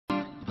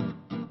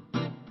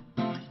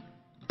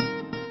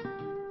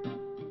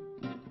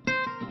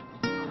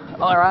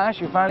All right,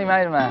 you finally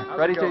made it, man. How's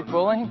Ready it to going? eat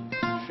bowling?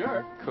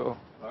 Sure. Cool.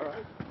 All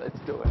right. Let's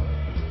do it.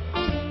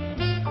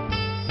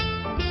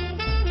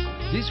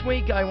 This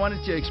week I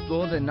wanted to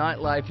explore the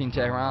nightlife in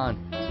Tehran.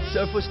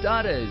 So for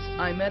starters,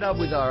 I met up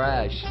with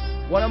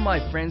Arash, one of my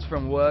friends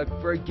from work,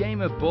 for a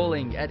game of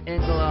bowling at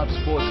Engelab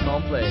Sports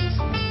Complex.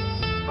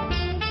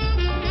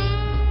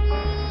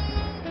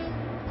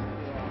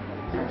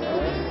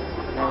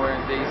 I'm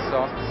wearing these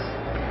socks.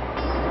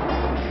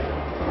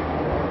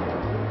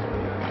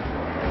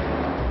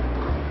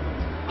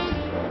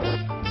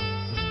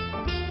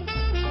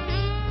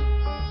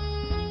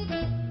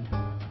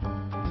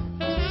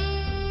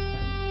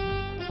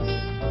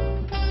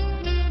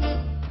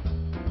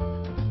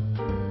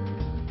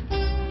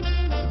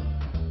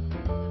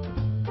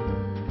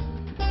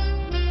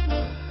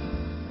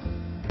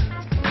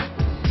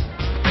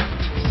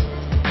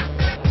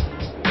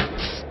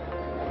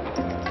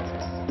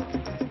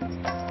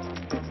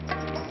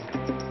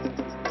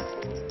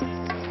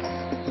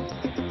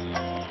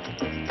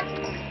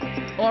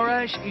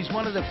 Arash is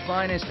one of the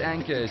finest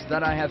anchors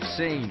that I have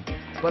seen,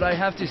 but I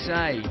have to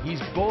say,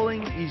 his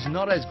bowling is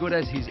not as good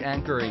as his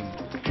anchoring.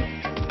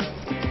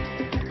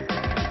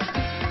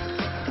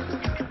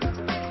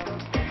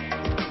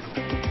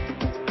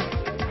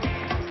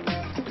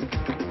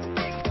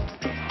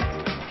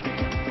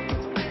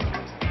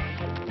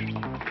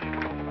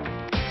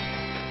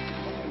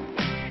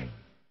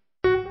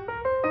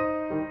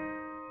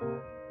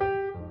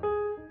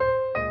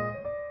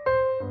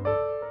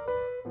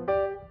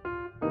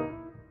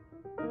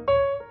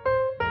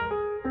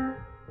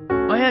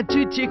 I had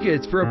 2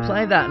 tickets for a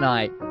play that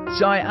night,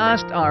 so I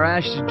asked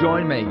Arash to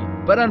join me,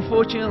 but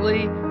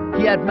unfortunately,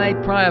 he had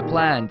made prior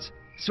plans,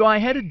 so I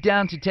headed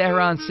down to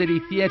Tehran City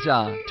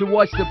Theatre to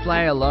watch the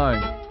play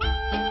alone.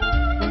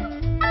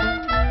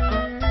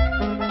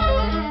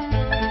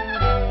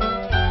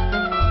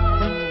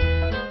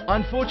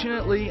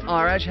 Unfortunately,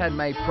 Arash had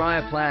made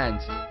prior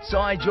plans, so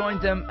I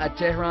joined them at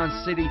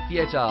Tehran City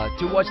Theatre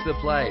to watch the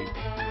play.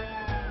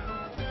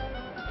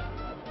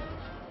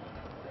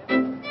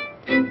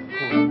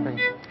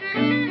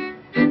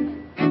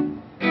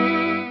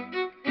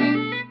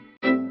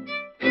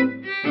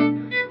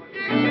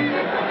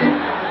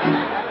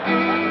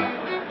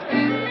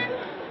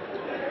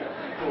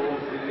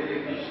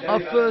 A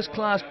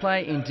first-class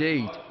play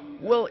indeed.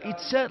 Well, it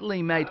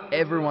certainly made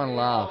everyone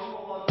laugh.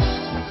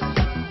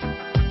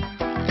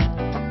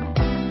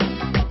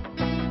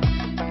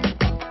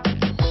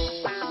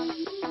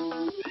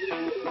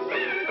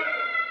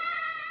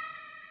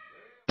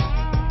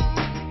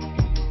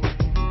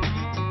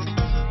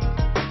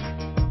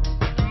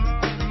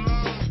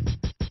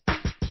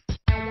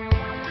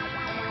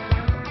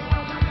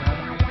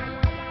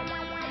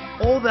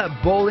 All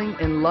that bowling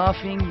and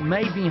laughing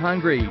made me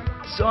hungry,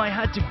 so I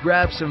had to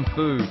grab some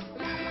food.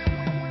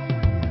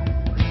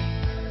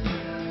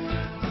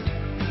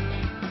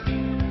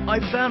 I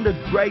found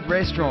a great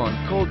restaurant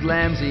called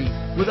Lamzi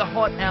with a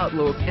hot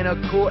outlook and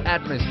a cool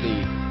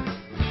atmosphere.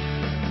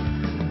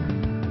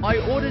 I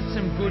ordered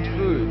some good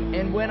food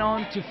and went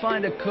on to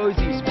find a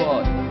cozy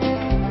spot.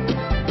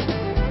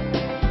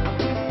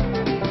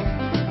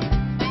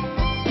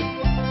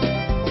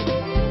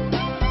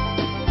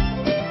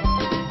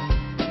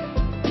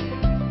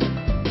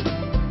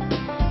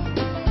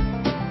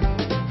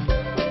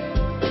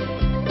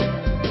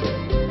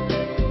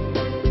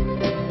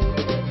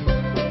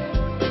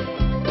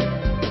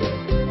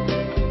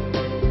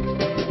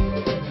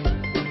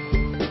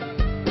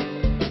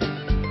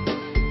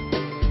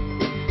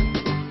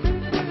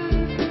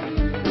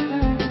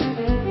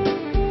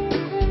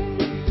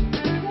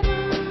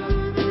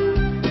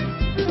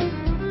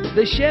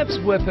 The chefs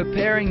were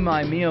preparing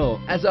my meal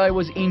as I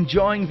was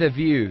enjoying the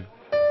view.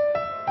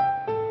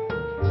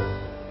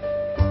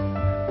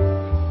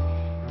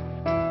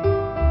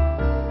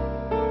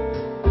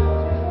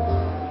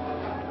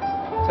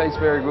 Tastes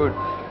very good.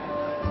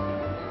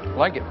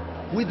 Like it.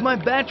 With my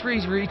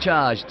batteries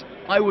recharged,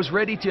 I was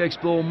ready to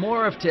explore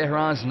more of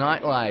Tehran's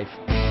nightlife.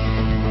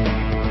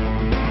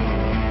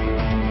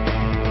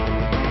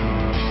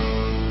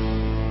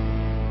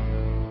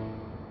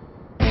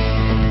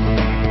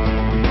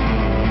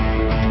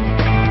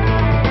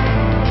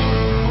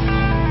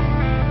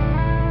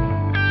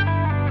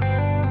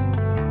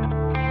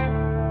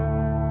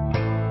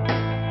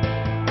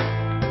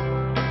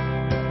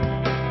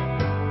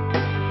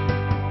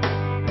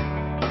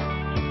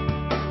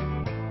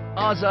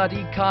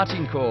 Azadi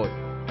karting court,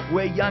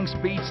 where young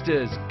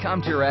speedsters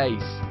come to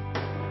race.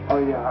 I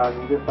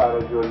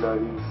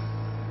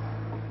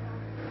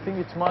think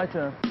it's my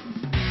turn.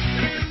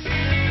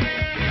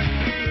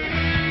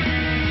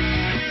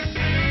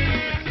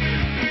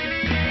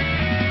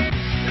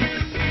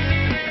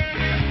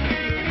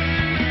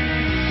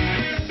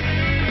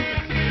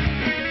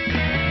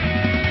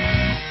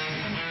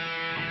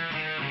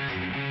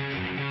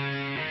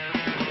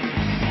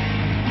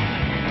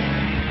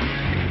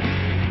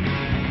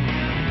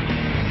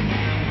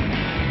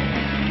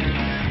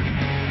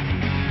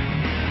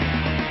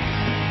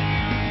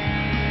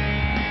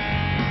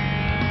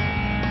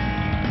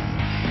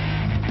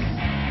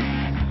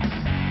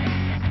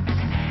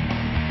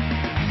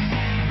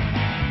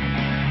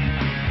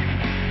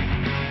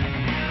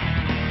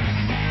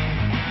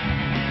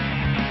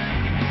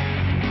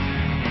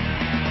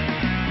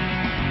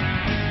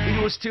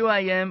 was 2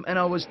 a.m. and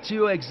I was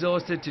too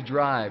exhausted to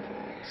drive,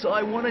 so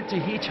I wanted to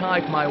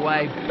hitchhike my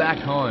way back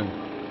home.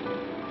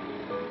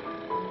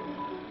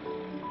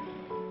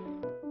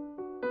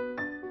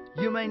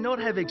 You may not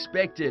have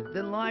expected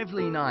the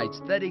lively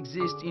nights that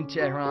exist in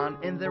Tehran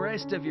and the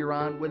rest of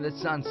Iran when the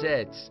sun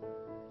sets.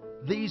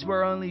 These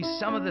were only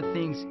some of the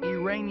things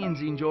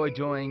Iranians enjoy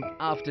doing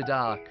after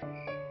dark.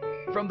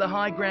 From the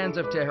high grounds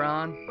of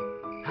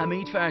Tehran,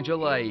 Hamid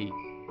Farjolai.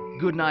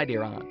 Good night,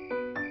 Iran.